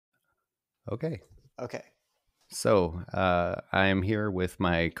Okay. Okay. So I'm here with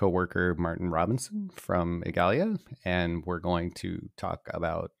my coworker, Martin Robinson from Igalia, and we're going to talk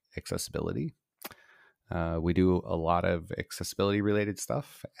about accessibility. We do a lot of accessibility related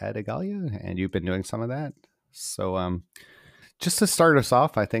stuff at Igalia, and you've been doing some of that. So just to start us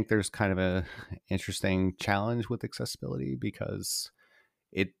off, I think there's kind of a interesting challenge with accessibility because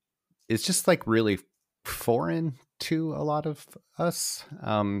it is just like really foreign to a lot of us.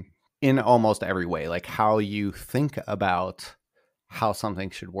 In almost every way. Like how you think about how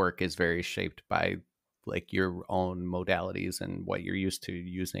something should work is very shaped by like your own modalities and what you're used to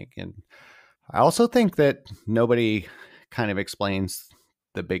using. And I also think that nobody kind of explains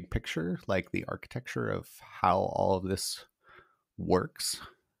the big picture, like the architecture of how all of this works.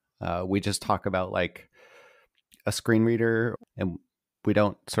 We just talk about like a screen reader and we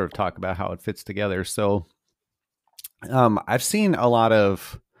don't sort of talk about how it fits together. So I've seen a lot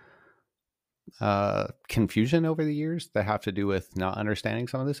of confusion over the years that have to do with not understanding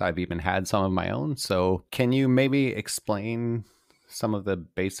some of this. I've even had some of my own. So, can you maybe explain some of the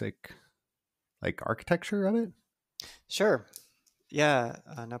basic like architecture of it? Sure. Yeah,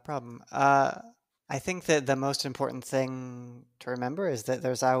 no problem. I think that the most important thing to remember is that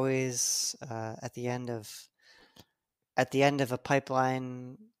there's always at the end of a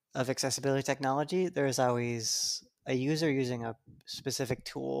pipeline of accessibility technology, there's always a user using a specific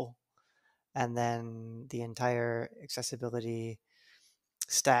tool, and then the entire accessibility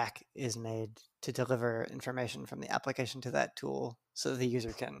stack is made to deliver information from the application to that tool so the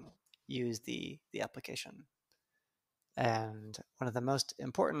user can use the application. And one of the most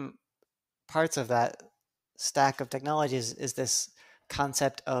important parts of that stack of technologies is this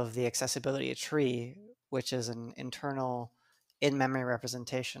concept of the accessibility tree, which is an internal in-memory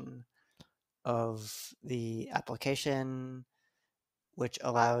representation of the application, which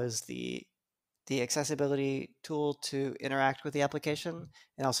allows the accessibility tool to interact with the application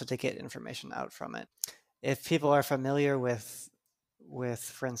and also to get information out from it. If people are familiar with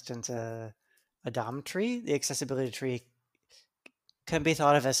for instance, a DOM tree, the accessibility tree can be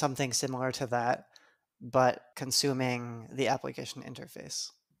thought of as something similar to that, but consuming the application interface.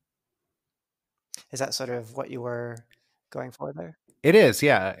 Is that sort of what you were going for there? It is,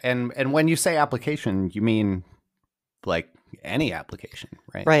 yeah. And when you say application, you mean like any application,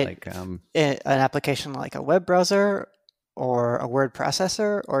 right? Right. Like An application like a web browser or a word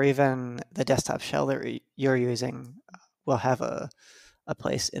processor or even the desktop shell that you're using will have a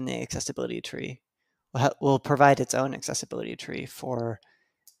place in the accessibility tree. Will provide its own accessibility tree for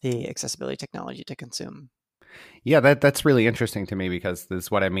the accessibility technology to consume. yeah, that's really interesting to me because this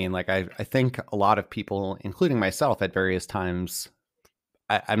is what I mean. Like I think a lot of people, including myself at various times,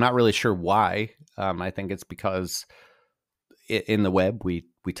 I'm not really sure why. I think it's because in the web we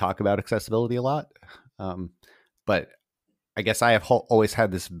talk about accessibility a lot, but I guess I have always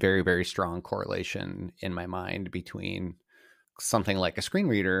had this very very strong correlation in my mind between something like a screen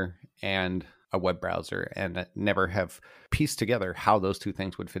reader and a web browser, and never have pieced together how those two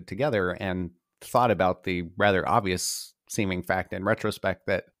things would fit together, and thought about the rather obvious seeming fact in retrospect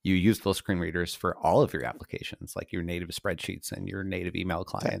that you use those screen readers for all of your applications, like your native spreadsheets and your native email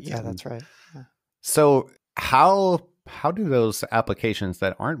clients. Yeah, And that's right. Yeah. so how do those applications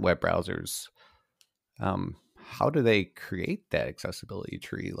that aren't web browsers, how do they create that accessibility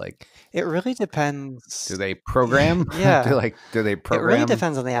tree? Like, It really do depends. they program? Yeah, do they it really program?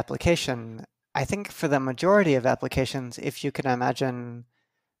 depends on the application. I think for the majority of applications, if you can imagine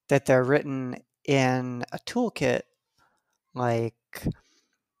that they're written in a toolkit like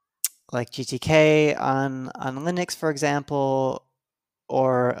GTK on Linux, for example,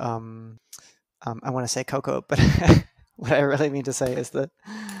 or I want to say Cocoa, but what I really mean to say is the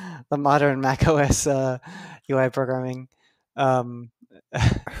modern macOS UI programming. Um,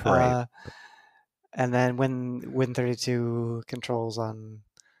 Right. uh, and then Win32 controls on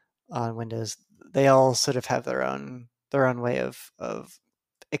Windows, they all sort of have their own way of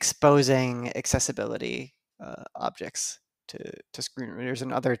exposing accessibility objects to screen readers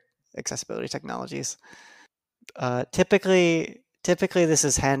and other accessibility technologies. Typically, this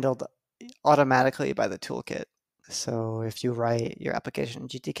is handled automatically by the toolkit. So if you write your application in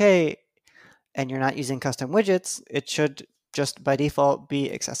GTK and you're not using custom widgets, it should just by default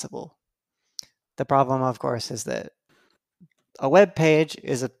be accessible. The problem, of course, is that a web page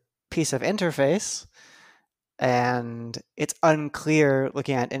is a piece of interface, and it's unclear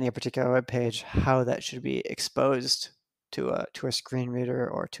looking at any particular web page how that should be exposed to a screen reader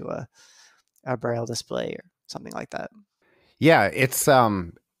or to a braille display or something like that. Yeah, it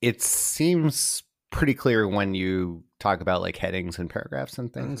seems pretty clear when you talk about like headings and paragraphs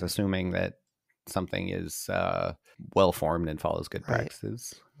and things, assuming that something is well formed and follows good Right.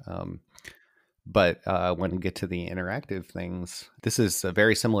 practices. But when we get to the interactive things, this is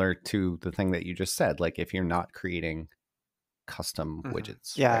very similar to the thing that you just said. Like if you're not creating custom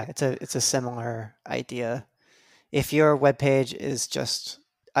widgets, Yeah, right? it's a similar idea. If your web page is just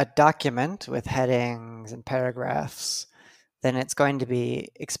a document with headings and paragraphs, then it's going to be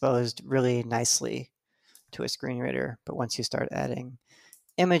exposed really nicely to a screen reader. But once you start adding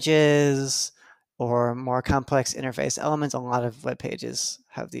images or more complex interface elements, a lot of web pages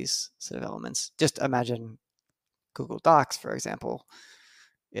have these sort of elements. Just imagine Google Docs, for example.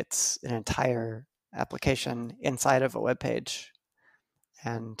 It's an entire application inside of a web page.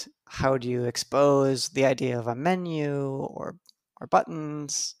 And how do you expose the idea of a menu or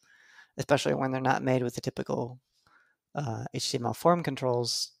buttons, especially when they're not made with the typical HTML form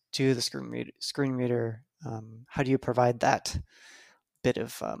controls to the screen reader? How do you provide that bit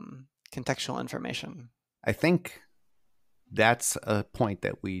of contextual information? I think that's a point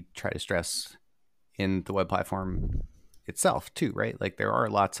that we try to stress in the web platform itself too, right? Like there are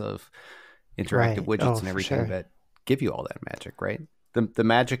lots of interactive Right. Oh, widgets and for everything sure. that give you all that magic, right? The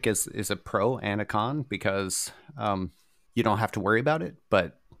magic is a pro and a con because you don't have to worry about it,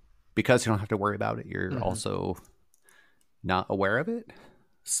 but because you don't have to worry about it, you're also not aware of it.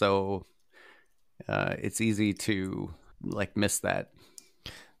 So it's easy to like miss that.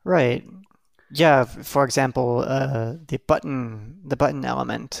 Right. Yeah. For example, the button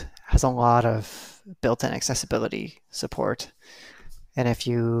element has a lot of built-in accessibility support. And if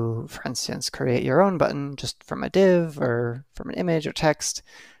you, for instance, create your own button just from a div or from an image or text,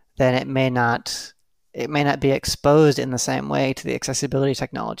 then it may not be exposed in the same way to the accessibility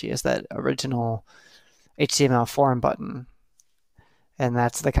technology as that original HTML form button. And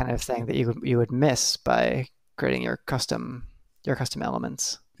that's the kind of thing that you would miss by creating your custom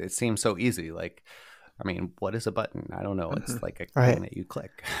elements. It seems so easy. Like, I mean, what is a button? I don't know. It's like a thing Right. that you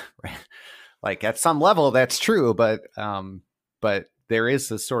click, right? Like at some level, that's true, but there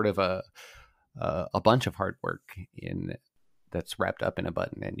is a sort of a bunch of hard work in that's wrapped up in a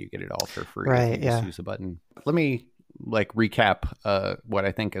button, and you get it all for free if Right. you just Yeah. use a button. Let me like recap what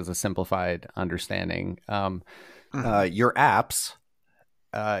I think is a simplified understanding. Your apps,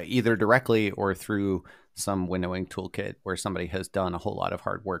 either directly or through some windowing toolkit where somebody has done a whole lot of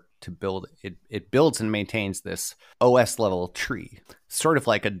hard work to build it. It builds and maintains this OS level tree, sort of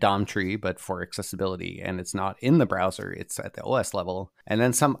like a DOM tree, but for accessibility. And it's not in the browser, it's at the OS level. And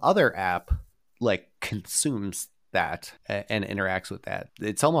then some other app like consumes that and interacts with that.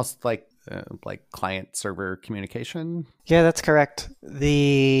 It's almost like client server communication. Yeah, that's correct.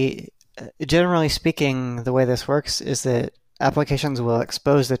 The Generally speaking, the way this works is that applications will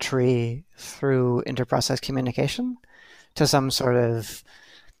expose the tree through interprocess communication to some sort of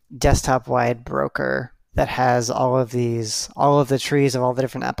desktop-wide broker that has all of the trees of all the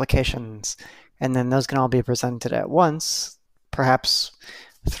different applications, and then those can all be presented at once, perhaps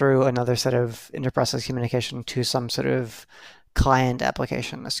through another set of interprocess communication to some sort of client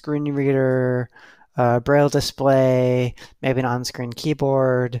application, a screen reader, a braille display, maybe an on-screen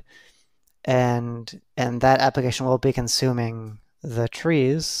keyboard, and that application will be consuming the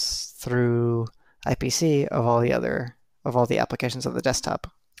trees through IPC of all the applications of the desktop.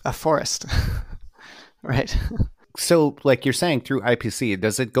 A forest, right? So, like you're saying through IPC,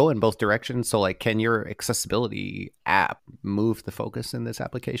 does it go in both directions? So, like, can your accessibility app move the focus in this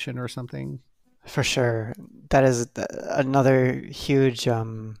application or something? For sure. That is another huge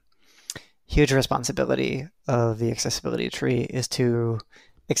responsibility of the accessibility tree is to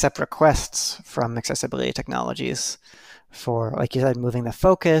accept requests from accessibility technologies for, like you said, moving the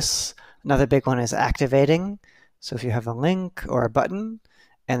focus. Another big one is activating. So if you have a link or a button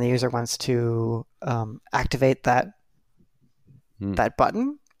and the user wants to activate that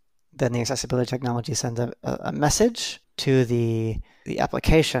button, then the accessibility technology sends a message to the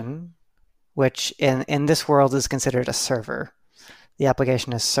application, which in this world is considered a server. The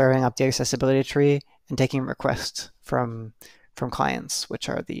application is serving up the accessibility tree and taking requests from clients, which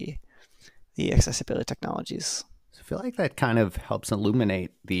are the accessibility technologies. So I feel like that kind of helps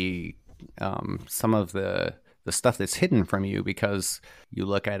illuminate the some of the stuff that's hidden from you because you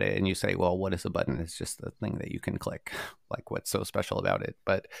look at it and you say, well, what is a button? It's just a thing that you can click. Like, what's so special about it?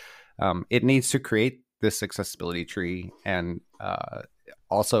 But it needs to create this accessibility tree and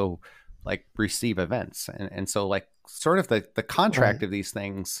also like receive events. And so like sort of the contract Right. of these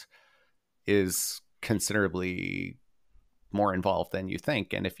things is considerably more involved than you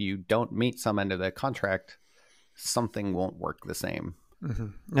think. And if you don't meet some end of the contract, something won't work the same.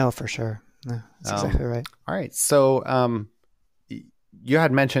 No, for sure. No, that's Um, exactly right. all right. So you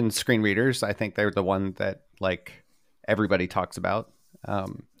had mentioned screen readers. I think they're the one that like everybody talks about.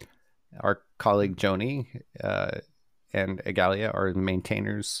 Um, our colleague Joni and Igalia are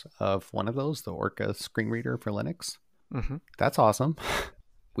maintainers of one of those, the Orca screen reader for Linux. Mm-hmm. That's awesome.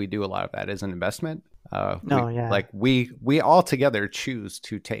 We do a lot of that as an investment. No, yeah. We all together choose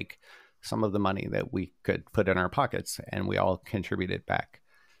to take some of the money that we could put in our pockets, and we all contribute it back.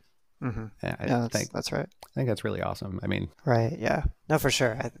 Mm-hmm. And I Yeah, think that's right. I think that's really awesome. I mean, Right. Yeah. No, for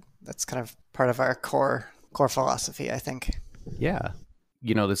sure. That's kind of part of our core philosophy, I think. yeah,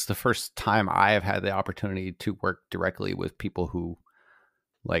 this is the first time I have had the opportunity to work directly with people who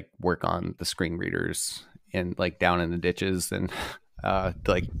like work on the screen readers and like down in the ditches and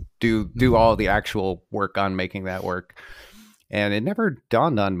like do all the actual work on making that work. And it never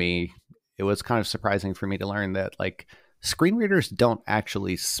dawned on me. It was kind of surprising for me to learn that like screen readers don't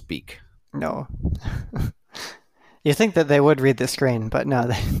actually speak. No. You think that they would read the screen, but no,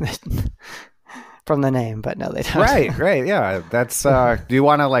 from the name, but no, they Right, don't. right. Yeah. That's do you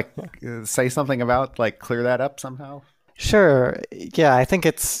want to like say something about like clear that up somehow? Sure. Yeah, I think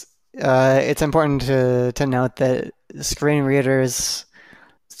it's important to note that screen readers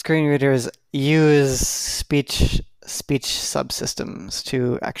use speech subsystems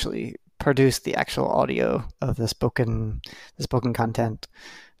to actually produce the actual audio of the spoken content.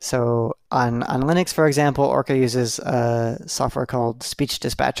 So on Linux, for example, Orca uses a software called Speech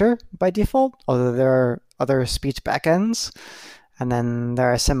Dispatcher by default, although there are other speech backends, and then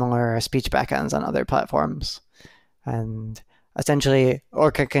there are similar speech backends on other platforms. And essentially,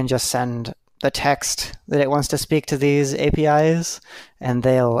 Orca can just send the text that it wants to speak to these APIs, and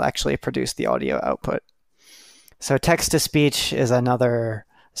they'll actually produce the audio output. So text to speech is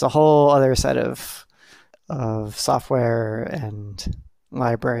it's a whole other set of software and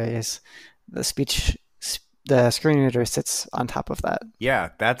libraries. The screen reader sits on top of that. Yeah,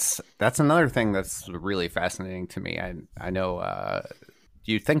 that's another thing that's really fascinating to me. I know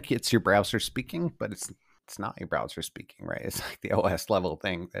you think it's your browser speaking, but it's not your browser speaking, right? It's like the OS level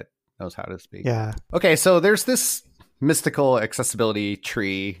thing that knows how to speak. Yeah. Okay, so there's this mystical accessibility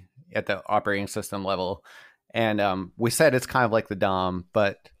tree at the operating system level, and we said it's kind of like the DOM,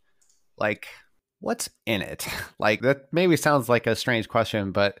 but like, what's in it? Like that maybe sounds like a strange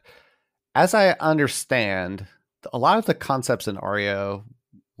question, but as I understand, a lot of the concepts in Aria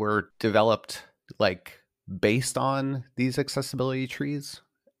were developed like based on these accessibility trees.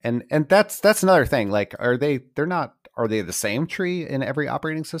 And that's another thing. Like are they the same tree in every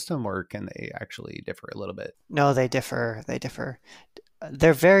operating system or can they actually differ a little bit? No, they differ. They differ.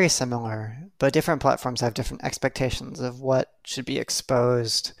 They're very similar, but different platforms have different expectations of what should be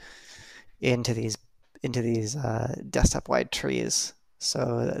exposed into these desktop-wide trees.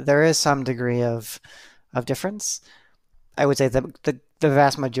 So there is some degree of difference. I would say the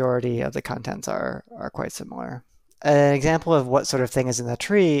vast majority of the contents are quite similar. An example of what sort of thing is in the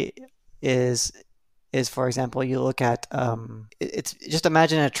tree is for example, you look at it's just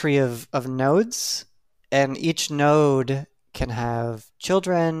imagine a tree of nodes, and each node can have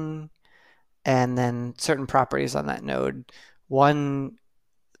children and then certain properties on that node. One,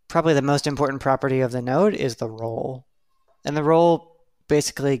 probably the most important property of the node is the role. And the role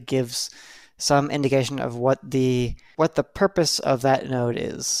basically gives some indication of what the purpose of that node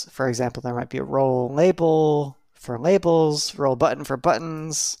is. For example, there might be a role label for labels, role button for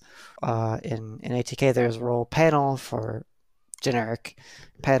buttons. In ATK, there's role panel for generic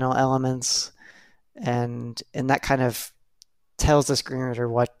panel elements, and that kind of tells the screen reader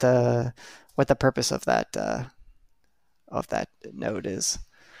what the purpose of that node is.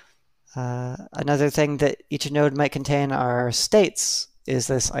 Another thing that each node might contain are states. Is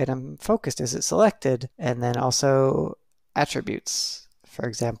this item focused? Is it selected? And then also attributes. For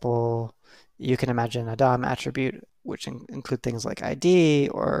example, you can imagine a DOM attribute, which include things like ID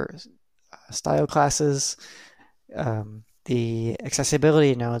or style classes. The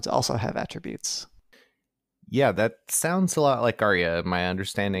accessibility nodes also have attributes. Yeah, that sounds a lot like Aria. My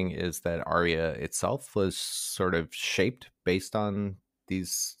understanding is that Aria itself was sort of shaped based on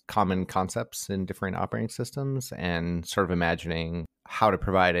these common concepts in different operating systems and sort of imagining how to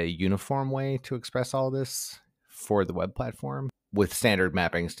provide a uniform way to express all this for the web platform with standard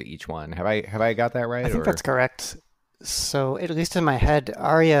mappings to each one. Have I got that right? I think that's correct. So at least in my head,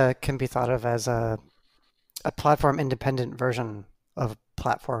 Aria can be thought of as a platform independent version of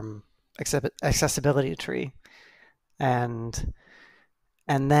platform accessibility tree, and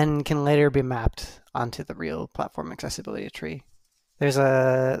then can later be mapped onto the real platform accessibility tree. There's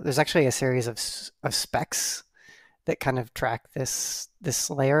actually a series of specs that kind of track this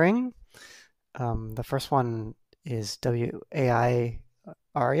layering. The first one is WAI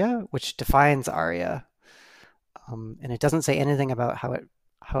ARIA, which defines ARIA, and it doesn't say anything about how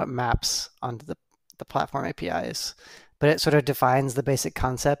it maps onto the platform APIs, but it sort of defines the basic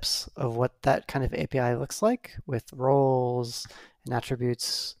concepts of what that kind of API looks like with roles and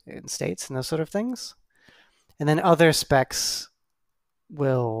attributes and states and those sort of things. And then other specs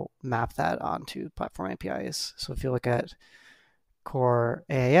will map that onto platform APIs. So if you look at core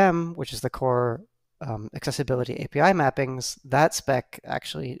AAM, which is the core accessibility API mappings, that spec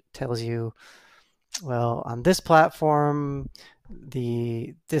actually tells you, well, on this platform,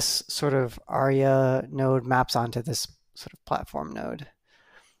 this sort of ARIA node maps onto this sort of platform node.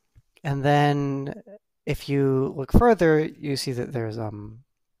 And then if you look further, you see that there's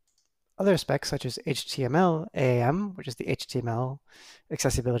other specs such as HTML AAM, which is the HTML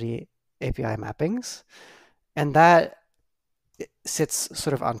accessibility API mappings. And that sits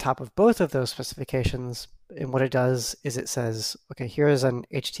sort of on top of both of those specifications. And what it does is it says, okay, here is an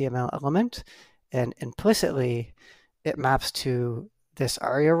HTML element, and implicitly it maps to this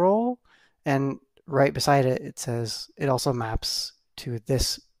ARIA role. And right beside it, it says it also maps to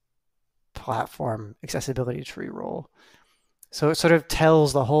this platform accessibility tree role. So it sort of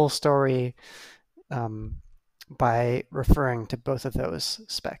tells the whole story by referring to both of those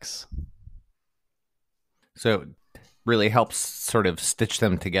specs. So it really helps sort of stitch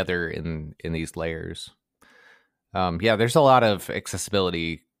them together in these layers. Yeah, there's a lot of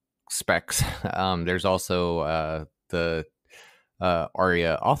accessibility specs. There's also the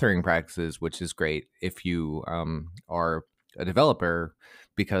ARIA authoring practices, which is great if you are a developer,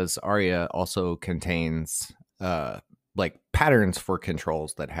 because ARIA also contains like patterns for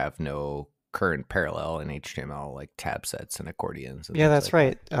controls that have no current parallel in HTML, like tab sets and accordions. And yeah, that's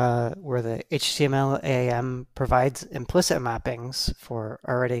like right. Where the HTML AAM provides implicit mappings for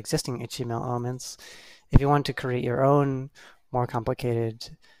already existing HTML elements. If you want to create your own more complicated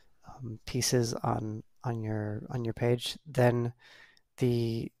pieces on your page, then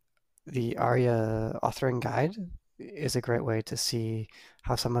the ARIA authoring guide is a great way to see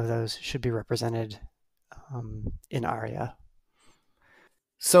how some of those should be represented in ARIA.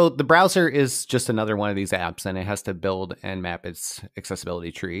 So the browser is just another one of these apps, and it has to build and map its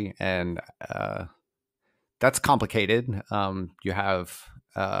accessibility tree, and that's complicated. You have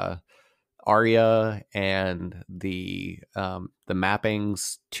ARIA and the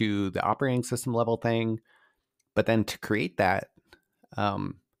mappings to the operating system level thing, but then to create that,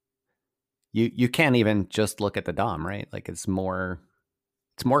 you can't even just look at the DOM, right? Like it's more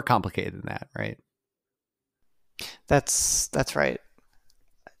complicated than that, right? That's right.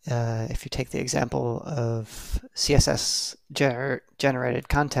 If you take the example of CSS generated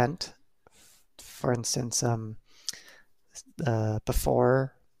content, for instance,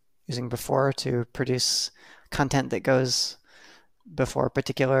 using before to produce content that goes before a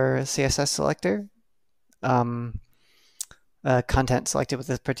particular CSS selector, content selected with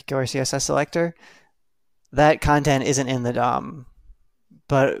this particular CSS selector, that content isn't in the DOM,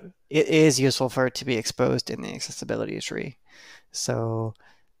 but it is useful for it to be exposed in the accessibility tree. So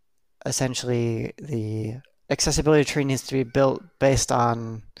essentially, the accessibility tree needs to be built based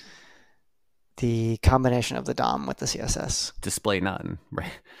on the combination of the DOM with the CSS. Display none,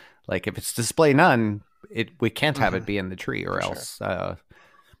 right? Like if it's display none, we can't have it be in the tree, or else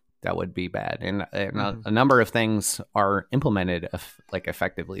that would be bad. And a number of things are implemented like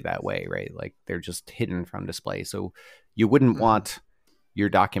effectively that way, right? Like they're just hidden from display. So you wouldn't want your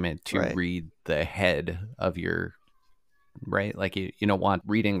document to read the head of your, right? Like you don't want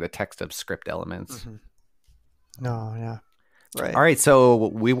reading the text of script elements. No, yeah. Right. All right. So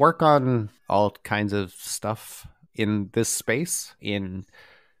we work on all kinds of stuff in this space in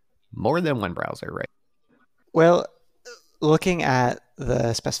more than one browser, right? Well, looking at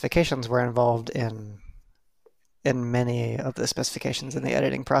the specifications, we're involved in many of the specifications in the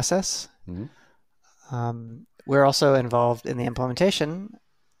editing process. We're also involved in the implementation,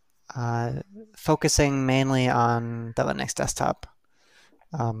 focusing mainly on the Linux desktop,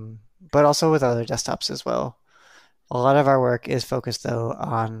 but also with other desktops as well. A lot of our work is focused, though,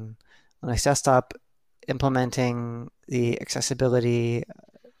 on Linux desktop, implementing the accessibility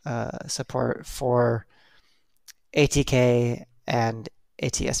support for ATK and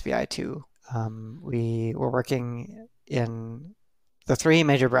ATSVI2. We were working in the three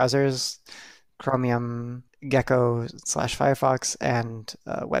major browsers, Chromium, Gecko / Firefox, and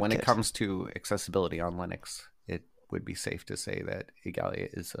WebKit. When it comes to accessibility on Linux, it would be safe to say that Igalia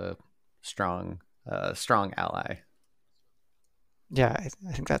is a strong ally. Yeah, I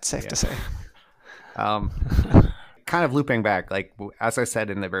think that's safe to say. Kind of looping back, like as I said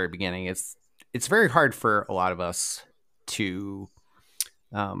in the very beginning, it's it's very hard for a lot of us to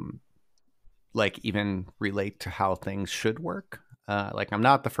like even relate to how things should work. Like I'm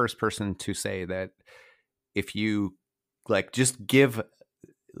not the first person to say that if you like just give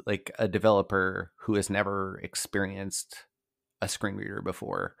like a developer who has never experienced a screen reader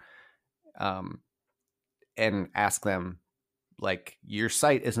before, and ask them like, your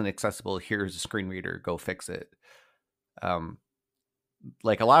site isn't accessible, here's a screen reader, go fix it.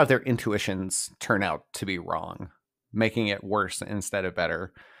 Like a lot of their intuitions turn out to be wrong, making it worse instead of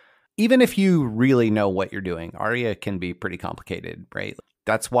better. Even if you really know what you're doing, ARIA can be pretty complicated, right?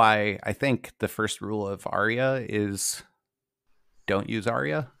 That's why I think the first rule of ARIA is don't use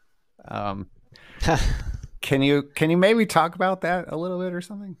ARIA. Can you maybe talk about that a little bit or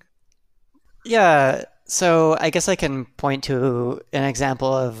something? Yeah, so I guess I can point to an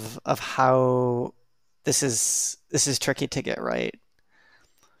example of how this is tricky to get right.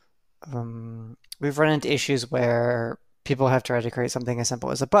 We've run into issues where people have tried to create something as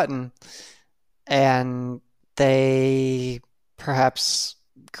simple as a button, and they perhaps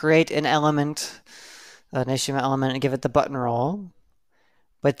create an element, an HTML element, and give it the button role,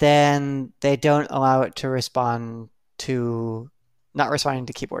 but then they don't allow it to respond to not responding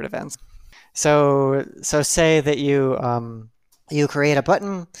to keyboard events. So say that you create a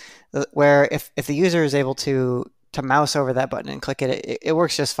button where if the user is able to mouse over that button and click it, it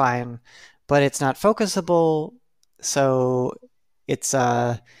works just fine, but it's not focusable, so it's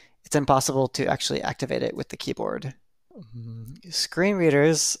impossible to actually activate it with the keyboard. Screen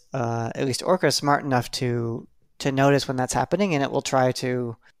readers, at least Orca, is smart enough to notice when that's happening, and it will try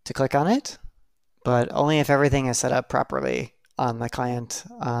to click on it, but only if everything is set up properly on the client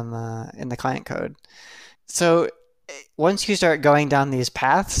in the client code. So once you start going down these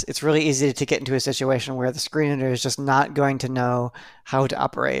paths, it's really easy to get into a situation where the screen reader is just not going to know how to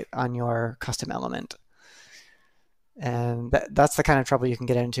operate on your custom element. And that's the kind of trouble you can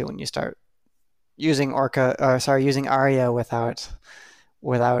get into when you start using using ARIA without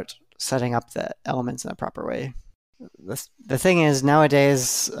setting up the elements in a proper way. The thing is,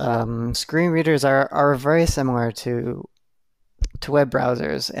 nowadays, screen readers are very similar to web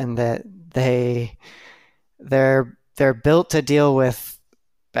browsers in that they're built to deal with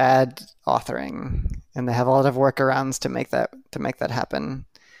bad authoring, and they have a lot of workarounds to make that happen.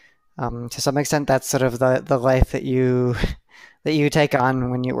 To some extent, that's sort of the life that you take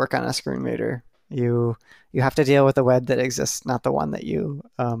on when you work on a screen reader. You have to deal with the web that exists, not the one that you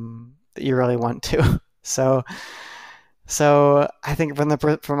really want to. So I think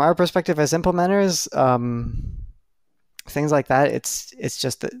from our perspective as implementers, things like that, it's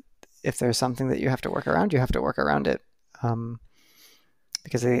just that if there's something that you have to work around, you have to work around it,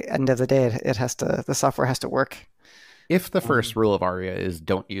 because at the end of the day, the software has to work. If the first rule of ARIA is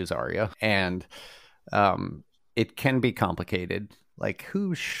don't use ARIA, and it can be complicated, like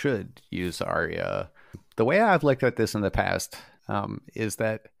who should use ARIA? The way I've looked at this in the past is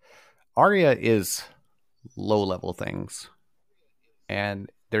that ARIA is low-level things, and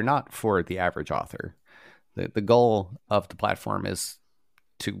they're not for the average author. The goal of the platform is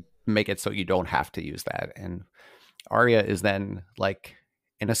to make it so you don't have to use that. And ARIA is then like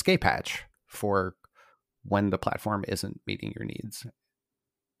an escape hatch for when the platform isn't meeting your needs.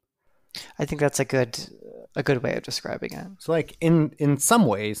 I think that's a good way of describing it. So like in some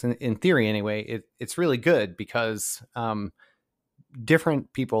ways, in theory anyway, it's really good because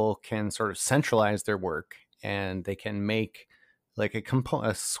different people can sort of centralize their work, and they can make like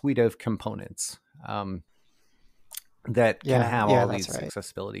a suite of components that can have all these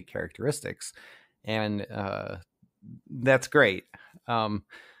accessibility characteristics, and that's great.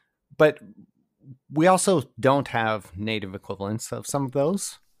 But we also don't have native equivalents of some of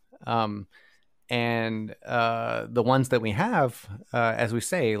those, and the ones that we have, as we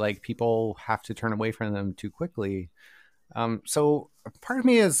say, like people have to turn away from them too quickly. So part of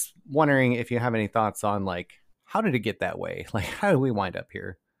me is wondering if you have any thoughts on like, how did it get that way? Like, how did we wind up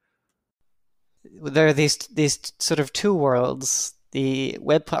here? There are these sort of two worlds: the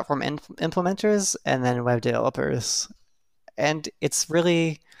web platform implementers and then web developers. And it's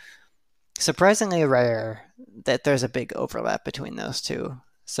really surprisingly rare that there's a big overlap between those two.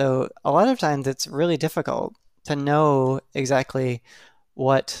 So a lot of times it's really difficult to know exactly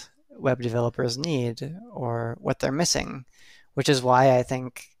what web developers need or what they're missing, which is why I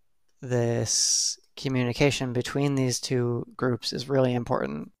think this communication between these two groups is really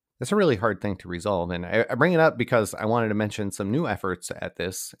important. That's a really hard thing to resolve. And I bring it up because I wanted to mention some new efforts at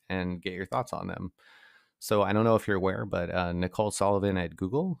this and get your thoughts on them. So I don't know if you're aware, but Nicole Sullivan at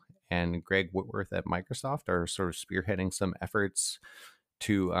Google and Greg Whitworth at Microsoft are sort of spearheading some efforts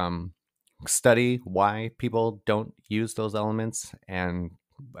to study why people don't use those elements, and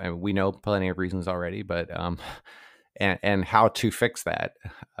we know plenty of reasons already, but and how to fix that,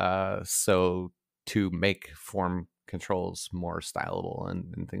 so to make form controls more stylable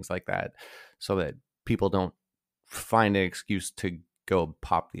and things like that, so that people don't find an excuse to go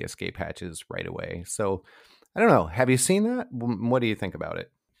pop the escape hatches right away. So I don't know. Have you seen that? What do you think about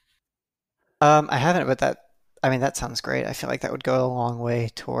it? I haven't, but I mean, that sounds great. I feel like that would go a long way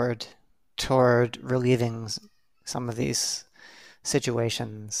toward relieving some of these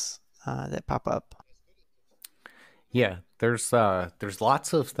situations that pop up. Yeah, there's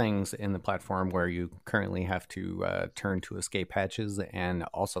lots of things in the platform where you currently have to turn to escape hatches, and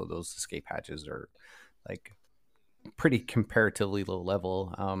also those escape hatches are like pretty comparatively low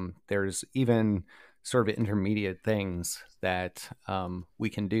level. There's even sort of intermediate things that we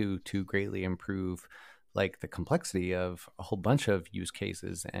can do to greatly improve like the complexity of a whole bunch of use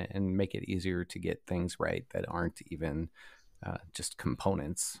cases, and make it easier to get things right that aren't even just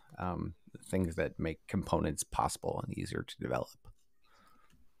components, things that make components possible and easier to develop.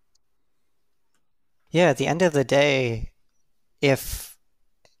 Yeah, at the end of the day, if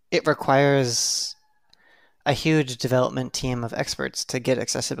it requires a huge development team of experts to get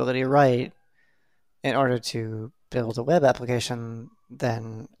accessibility right in order to build a web application,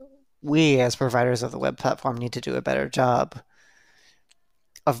 then we as providers of the web platform need to do a better job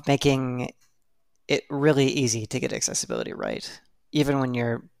of making it really easy to get accessibility right. Even when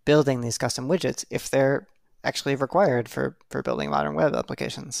you're building these custom widgets, if they're actually required for building modern web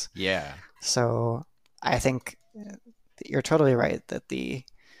applications. Yeah. So I think you're totally right that the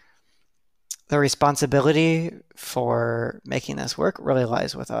responsibility for making this work really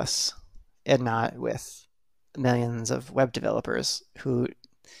lies with us and not with millions of web developers who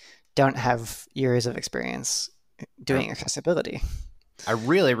don't have years of experience I, doing accessibility. I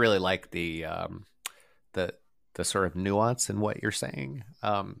really, really like the the sort of nuance in what you're saying.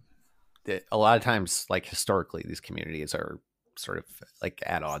 That a lot of times, like historically, these communities are sort of like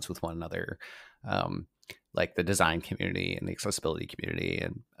at odds with one another, um, like the design community and the accessibility community.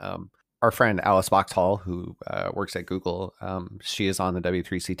 And our friend Alice Boxhall, who works at Google, she is on the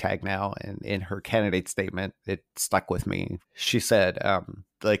W3C tag now, and in her candidate statement, it stuck with me. She said,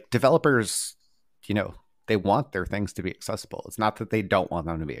 like developers, you know, they want their things to be accessible. It's not that they don't want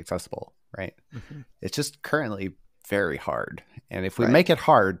them to be accessible, right? Mm-hmm. It's just currently very hard. And if we Right. make it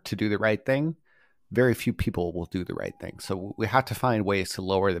hard to do the right thing, very few people will do the right thing. So we have to find ways to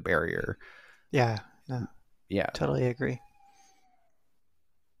lower the barrier. Yeah, no, Yeah. totally agree.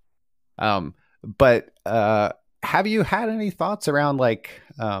 But have you had any thoughts around like,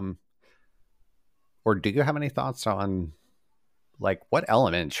 or do you have any thoughts on like what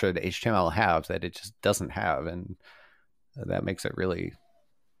element should HTML have that it just doesn't have, and that makes it really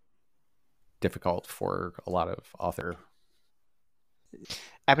difficult for a lot of author.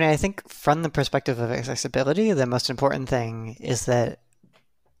 I mean, I think from the perspective of accessibility, the most important thing is that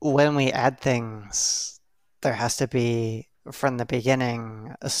when we add things, there has to be, from the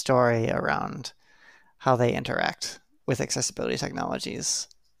beginning, a story around how they interact with accessibility technologies.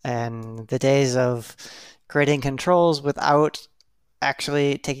 And the days of creating controls without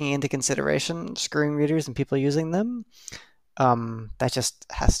actually taking into consideration screen readers and people using them, that just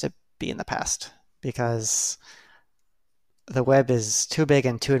has to be in the past, because the web is too big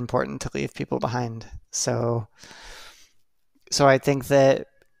and too important to leave people behind. So I think that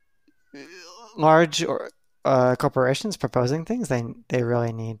large or corporations proposing things, they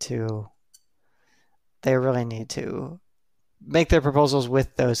really need to make their proposals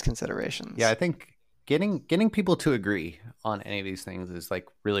with those considerations. Yeah, I think getting people to agree on any of these things is like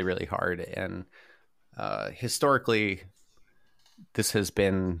really, really hard. And historically, this has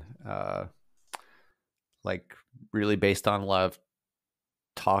been like really based on a lot of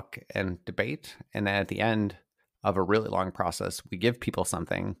talk and debate. And then at the end of a really long process, we give people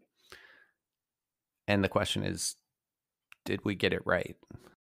something. And the question is, did we get it right?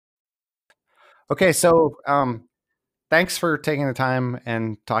 Okay, so thanks for taking the time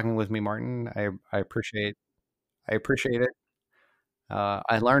and talking with me, Martin. I appreciate it.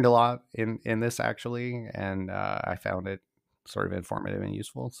 I learned a lot in this actually, and I found it sort of informative and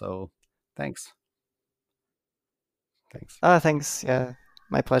useful. So thanks. Thanks. Thanks. Yeah,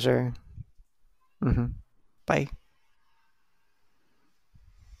 my pleasure. Hmm. Bye.